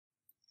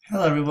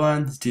Hello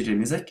everyone, this is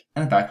Djimusic,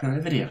 and I'm back with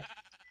another video.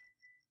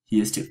 He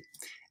is too.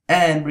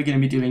 And we're going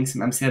to be doing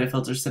some MCEdit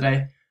filters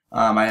today.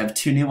 I have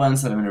two new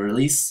ones that I'm going to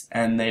release,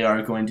 and they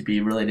are going to be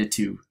related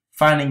to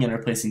finding and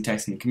replacing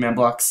text in command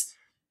blocks,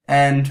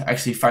 and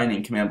actually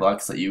finding command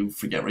blocks that you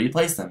forget where you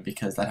place them,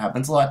 because that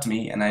happens a lot to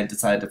me, and I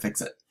decided to fix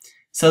it.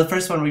 So the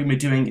first one we're going to be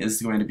doing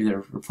is going to be the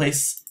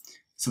replace.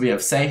 So we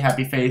have say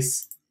happy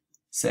face.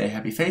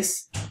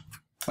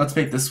 Let's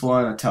make this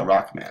one a tell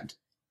raw command.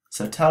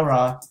 So tell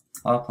raw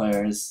all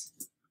players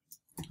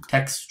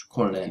text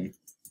colon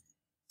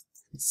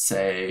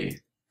say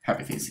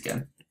happy face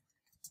again.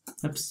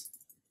 Oops.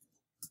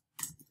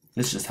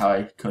 This is just how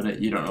I code it.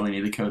 You don't really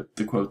need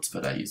the quotes,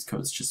 but I use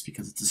quotes just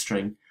because it's a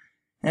string.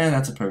 And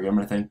that's a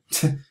programmer thing.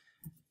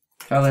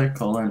 Color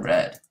colon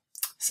red.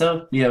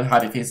 So we have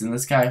happy face in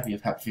this guy, we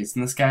have happy face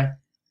in this guy.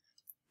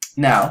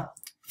 Now,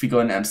 if we go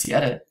into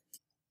MCEdit,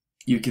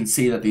 you can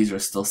see that these are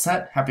still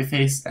set, happy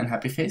face and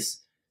happy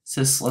face.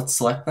 So let's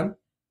select them.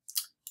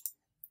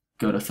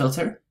 Go to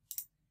filter,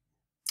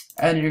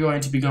 and you're going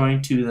to be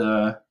going to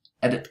the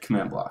edit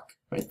command block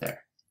right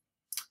there.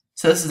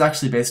 So this is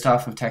actually based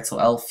off of Texel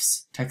I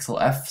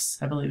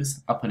believe.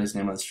 I'll put his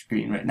name on the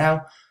screen right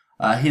now.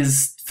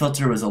 His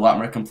filter was a lot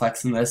more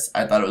complex than this.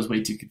 I thought it was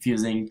way too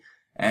confusing,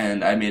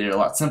 and I made it a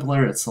lot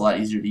simpler. It's a lot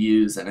easier to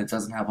use, and it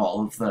doesn't have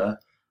all of the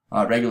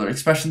regular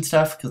expression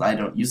stuff because I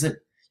don't use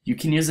it. You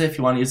can use it if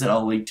you want to use it.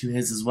 I'll link to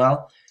his as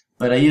well.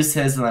 But I used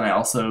his, and then I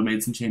also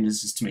made some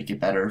changes just to make it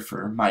better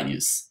for my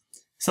use.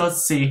 So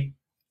let's see.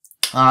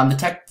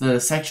 The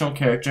sectional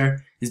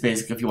character is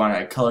basically if you want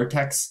to add color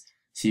text.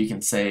 So you can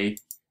say,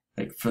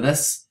 like for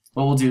this,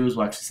 what we'll do is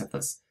we'll actually set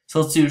this. So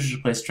let's do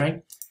replace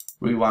string.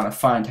 We want to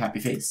find happy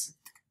face.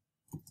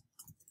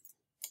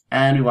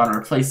 And we want to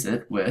replace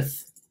it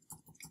with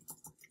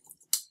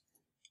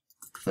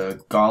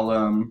the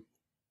golem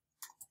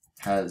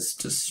has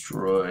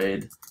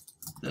destroyed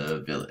the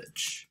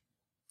village.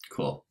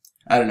 Cool.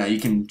 I don't know, you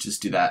can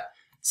just do that.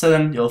 So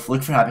then you'll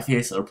look for happy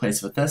face, it'll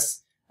replace it with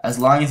this. As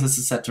long as this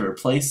is set to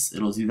replace,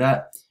 it'll do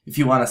that. If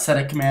you want to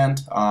set a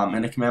command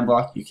in a command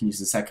block, you can use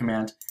the set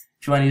command.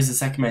 If you want to use the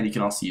set command, you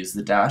can also use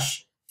the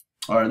dash.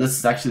 Or this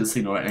is actually the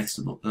signal right next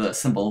to the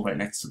symbol right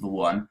next to the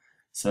one.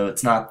 So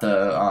it's not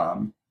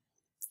the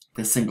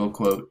single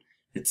quote,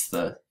 it's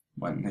the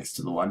one next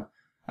to the one.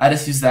 I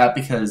just use that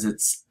because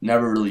it's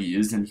never really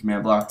used in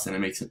command blocks and it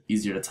makes it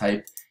easier to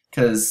type.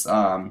 Because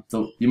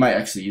you might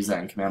actually use that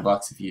in command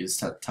blocks if you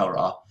use tell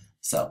raw.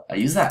 So I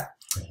use that.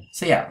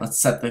 So yeah, let's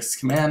set this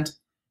command.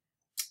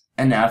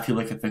 And now if you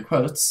look at the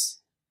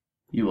quotes,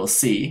 you will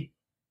see,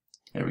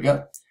 there we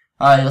go,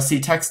 you'll see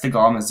text the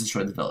golem has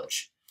destroyed the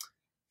village.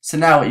 So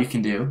now what you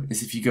can do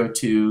is if you go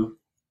to,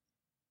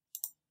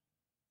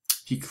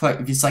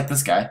 if you select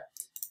this guy,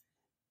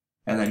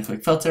 and then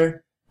click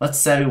filter, let's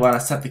say we want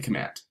to set the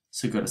command.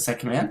 So go to set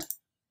command,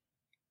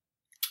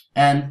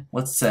 and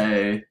let's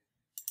say,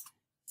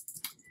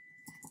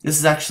 this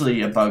is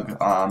actually a bug,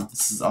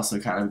 this is also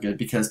kind of good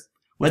because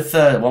with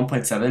the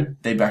 1.7,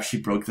 they've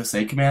actually broke the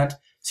say command.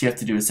 So you have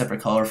to do a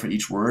separate color for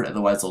each word,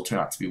 otherwise it'll turn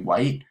out to be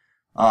white.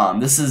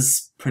 This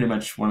is pretty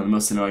much one of the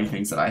most annoying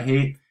things that I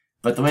hate.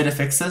 But the way to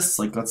fix this,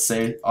 like let's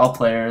say all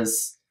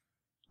players,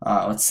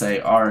 let's say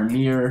are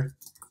near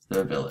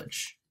the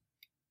village.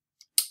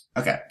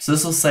 Okay, so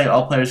this will say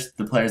all players,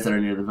 the players that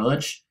are near the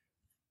village.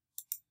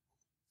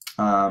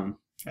 And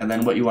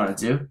then what you want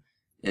to do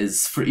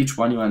is for each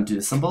one you want to do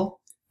the symbol,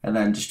 and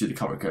then just do the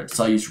color code.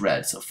 So I'll use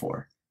red, so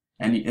 4.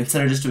 And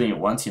instead of just doing it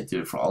once, you have to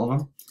do it for all of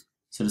them.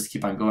 So just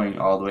keep on going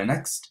all the way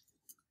next.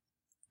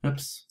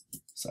 Oops,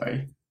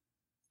 sorry.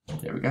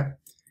 There we go.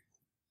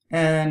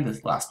 And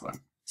this last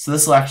one. So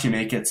this will actually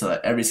make it so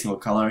that every single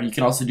color, you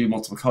can also do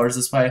multiple colors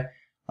this way.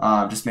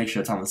 Just make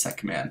sure it's on the set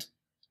command,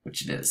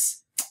 which it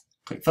is.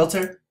 Click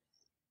filter,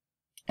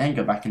 and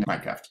go back into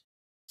Minecraft.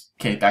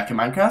 Okay, back in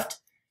Minecraft,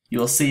 you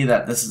will see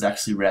that this is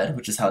actually red,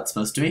 which is how it's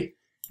supposed to be.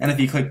 And if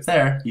you click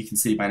there, you can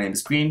see my name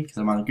is green, because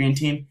I'm on the green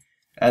team.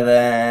 And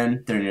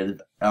then they're near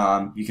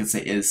the, you can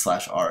say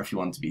is/r if you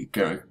want to be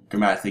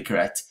grammatically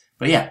correct.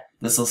 But yeah,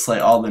 this will say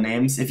all the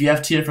names. If you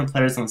have 2 different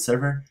players on the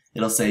server,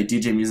 it'll say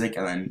Djimusic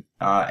and then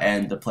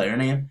and the player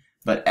name.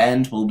 But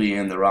end will be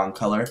in the wrong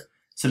color.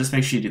 So just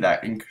make sure you do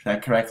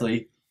that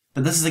correctly.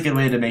 But this is a good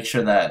way to make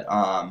sure that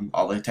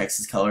all the text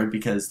is colored,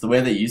 because the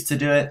way they used to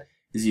do it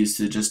is used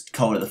to just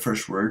color the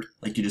first word.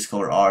 Like you just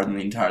color R and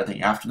the entire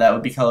thing after that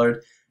would be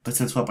colored. But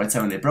since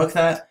 1.7 they broke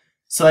that.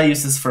 So I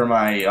use this for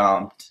my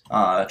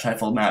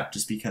trifold map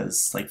just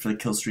because, like for the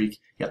kill streak,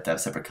 you have to have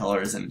separate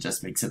colors and it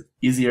just makes it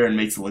easier and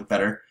makes it look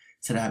better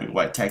instead of having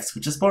white text,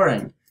 which is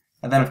boring.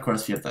 And then of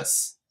course we have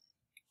this,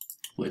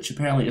 which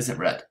apparently isn't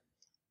red.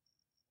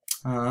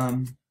 Yeah,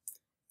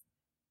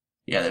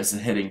 there's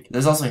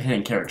also a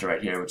hidden character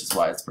right here, which is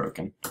why it's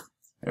broken.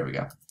 There we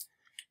go.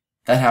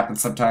 That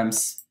happens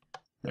sometimes.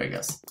 There it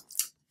goes.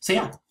 So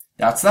yeah,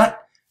 that's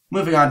that.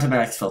 Moving on to my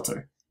next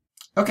filter.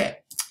 Okay.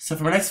 So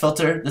for my next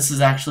filter, this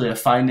is actually a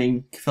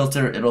finding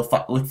filter. It'll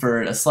look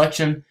for a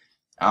selection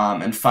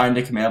and find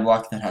a command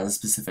block that has a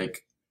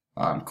specific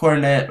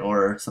coordinate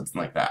or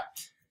something like that.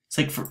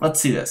 So like let's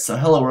see this. So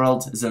hello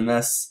world is in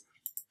this.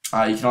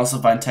 You can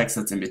also find text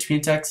that's in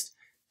between text.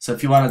 So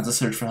if you wanted to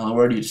search for hello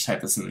world, you just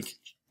type this in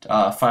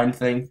the find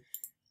thing,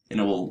 and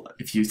it will,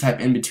 if you type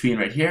in between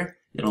right here,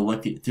 it'll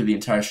look through the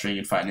entire string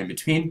and find in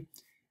between.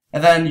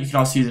 And then you can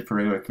also use it for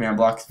regular command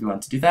blocks if you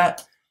want to do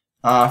that.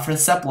 For the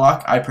set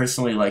block, I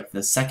personally like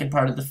the second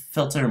part of the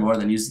filter more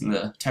than using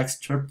the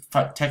text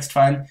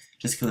find,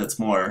 just because it's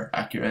more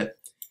accurate.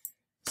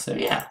 So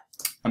yeah,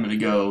 I'm going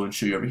to go and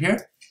show you over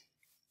here.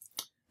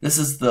 This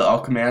is the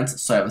all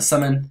commands. So I have a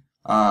summon,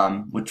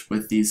 which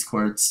with these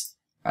chords.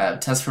 I have a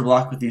test for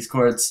block with these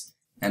chords,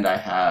 and I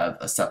have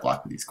a set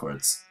block with these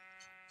chords.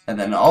 And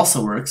then it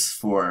also works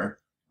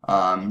for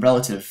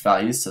relative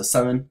values, so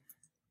summon,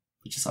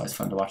 which is always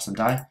fun to watch them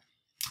die,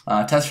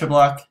 test for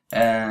block,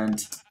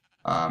 and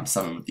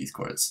summon with these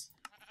chords.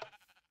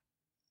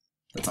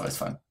 That's always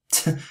fun.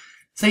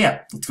 So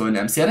yeah, let's go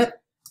into MCEdit.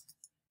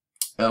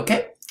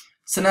 Okay,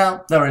 so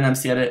now that we're in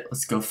MCEdit,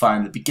 let's go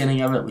find the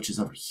beginning of it, which is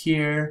over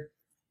here.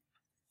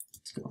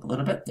 Let's go up a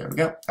little bit. There we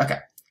go. Okay,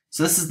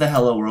 so this is the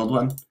hello world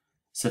one.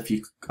 So if you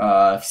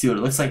see what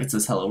it looks like, it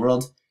says hello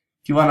world.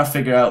 If you want to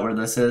figure out where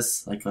this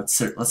is, like let's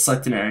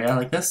select an area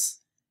like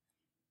this.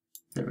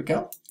 There we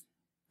go.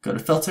 Go to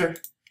filter,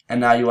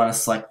 and now you want to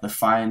select the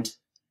find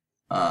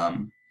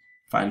command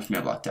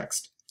block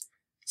text.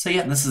 So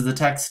yeah, this is the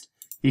text.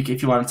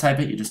 If you want to type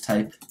it, you just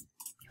type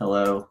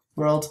hello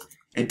world.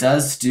 It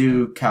does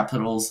do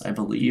capitals, I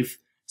believe,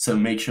 so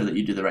make sure that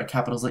you do the right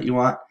capitals that you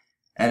want.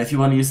 And if you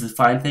want to use the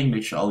find thing,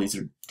 make sure all these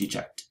are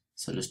dechecked.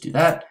 So just do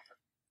that.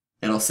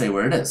 It'll say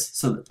where it is.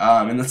 So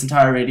in this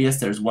entire radius,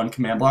 there's one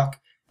command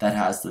block that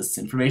has this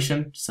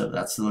information. So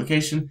that's the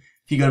location.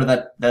 If you go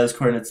to those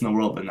coordinates in the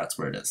world, then that's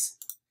where it is.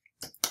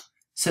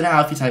 So now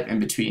if you type in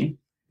between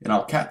in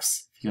all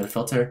caps, if you go to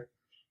filter,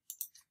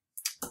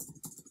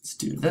 let's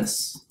do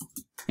this.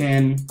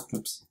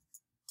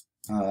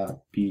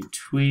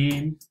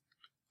 Between,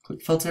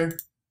 click filter.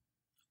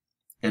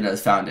 It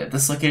has found it at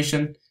this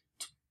location,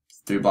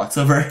 3 blocks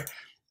over.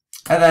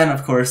 And then,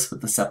 of course,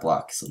 with the set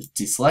block, so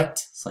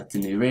deselect, select a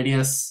new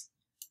radius.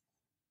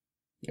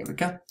 There we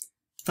go.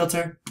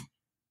 Filter.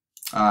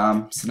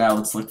 So now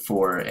let's look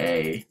for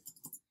a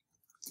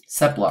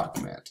set block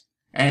command.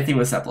 Anything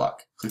with set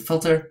block. Click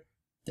filter.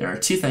 There are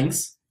 2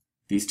 things.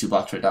 These 2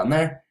 blocks right down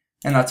there,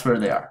 and that's where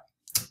they are.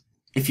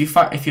 If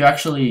you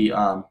actually,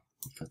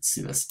 let's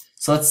see this.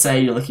 So let's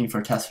say you're looking for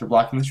a test for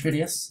block in this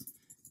radius.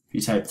 If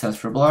you type test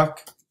for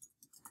block,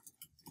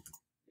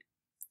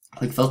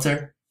 click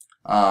filter.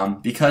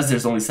 Because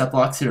there's only set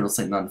blocks here, it'll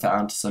say none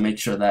found. So make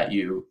sure that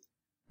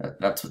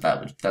that's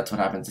what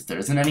happens if there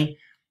isn't any.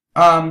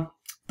 But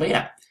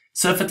yeah.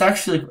 So if it's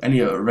actually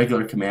any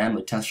regular command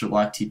like test for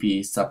block,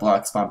 TP, set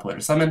block, spawn point,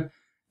 or summon,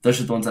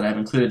 those are the ones that I've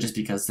included just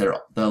because the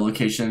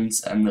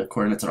locations and the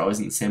coordinates are always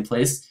in the same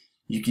place.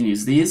 You can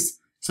use these.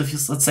 So if you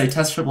let's say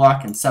test for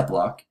block and set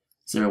block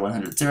 0,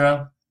 100,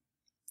 0,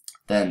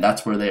 then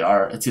that's where they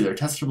are. It's either a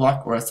test for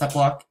block or a set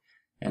block,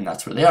 and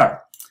that's where they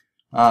are.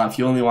 If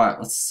you only want,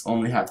 let's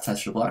only have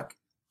test for block.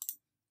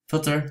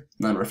 Filter,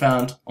 none were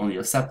found, only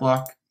a set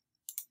block.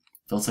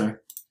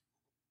 Filter,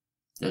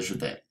 there's your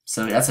thing.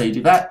 So that's how you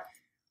do that.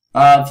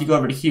 If you go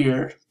over to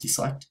here,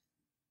 deselect,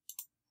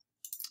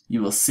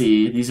 you will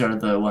see these are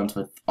the ones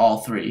with all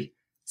 3.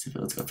 So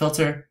let's go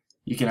filter.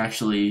 You can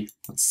actually,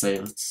 let's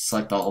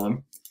select all of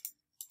them.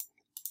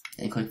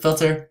 And click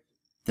filter.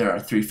 There are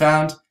 3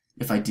 found.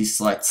 If I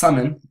deselect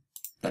summon,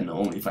 then you'll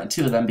only find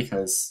 2 of them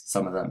because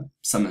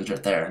summon's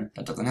right there and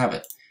that doesn't have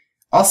it.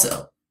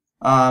 Also,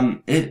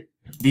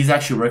 these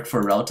actually work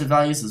for relative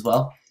values as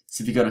well.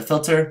 So if you go to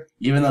filter,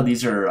 even though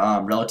these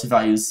are relative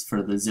values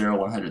for the 0,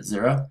 100,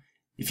 0,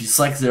 if you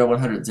select 0,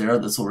 100, 0,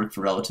 this will work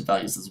for relative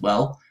values as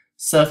well.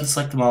 So if you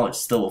select them all, it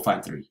still will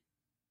find 3.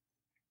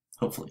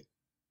 Hopefully.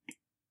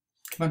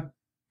 Come on.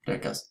 There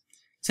it goes.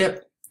 So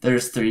yep,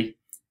 there's 3.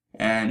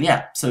 And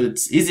yeah, so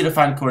it's easy to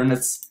find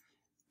coordinates.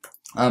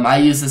 I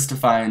use this to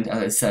find, as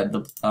I said,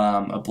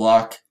 a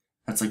block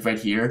that's like right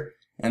here,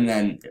 and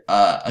then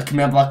a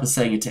command block was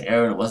setting it to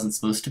error and it wasn't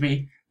supposed to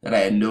be, that I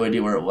had no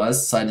idea where it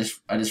was, so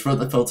I just wrote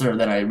the filter,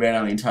 then I ran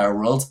on the entire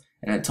world,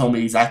 and it told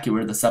me exactly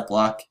where the set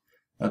block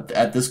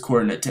at this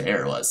coordinate to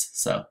error was.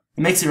 So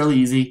it makes it really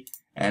easy,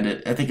 and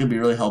I think it'd be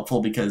really helpful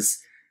because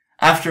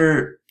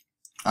after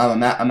a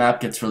map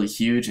gets really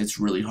huge, it's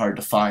really hard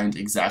to find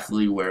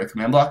exactly where a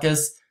command block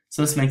is.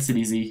 So this makes it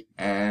easy,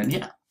 and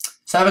yeah.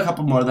 So I have a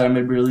couple more that I'm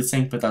going to be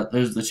releasing, but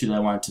those are the 2 that I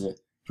wanted to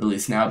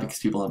release now because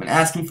people have been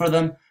asking for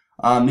them.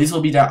 These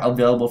will be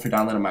available for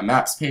download on my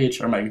maps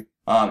page or my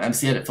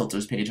MCEdit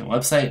filters page on the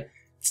website.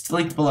 It's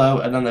linked below,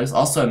 and then there's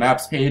also a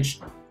maps page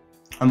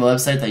on the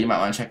website that you might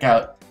want to check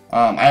out.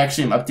 I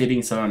actually am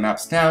updating some of my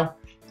maps now,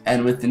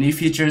 and with the new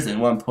features in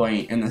 1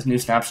 in this new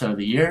snapshot of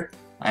the year,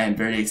 I am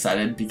very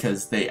excited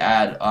because they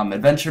add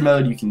adventure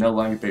mode. You can no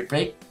longer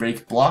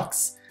break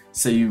blocks,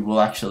 so you will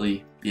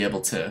actually be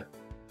able to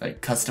like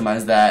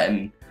customize that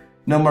and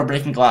no more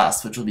breaking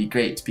glass, which will be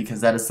great because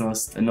that is the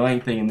most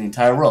annoying thing in the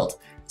entire world.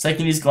 So I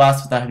can use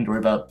glass without having to worry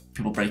about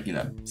people breaking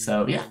them.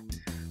 So yeah.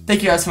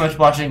 Thank you guys so much for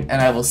watching,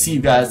 and I will see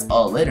you guys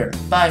all later.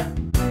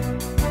 Bye!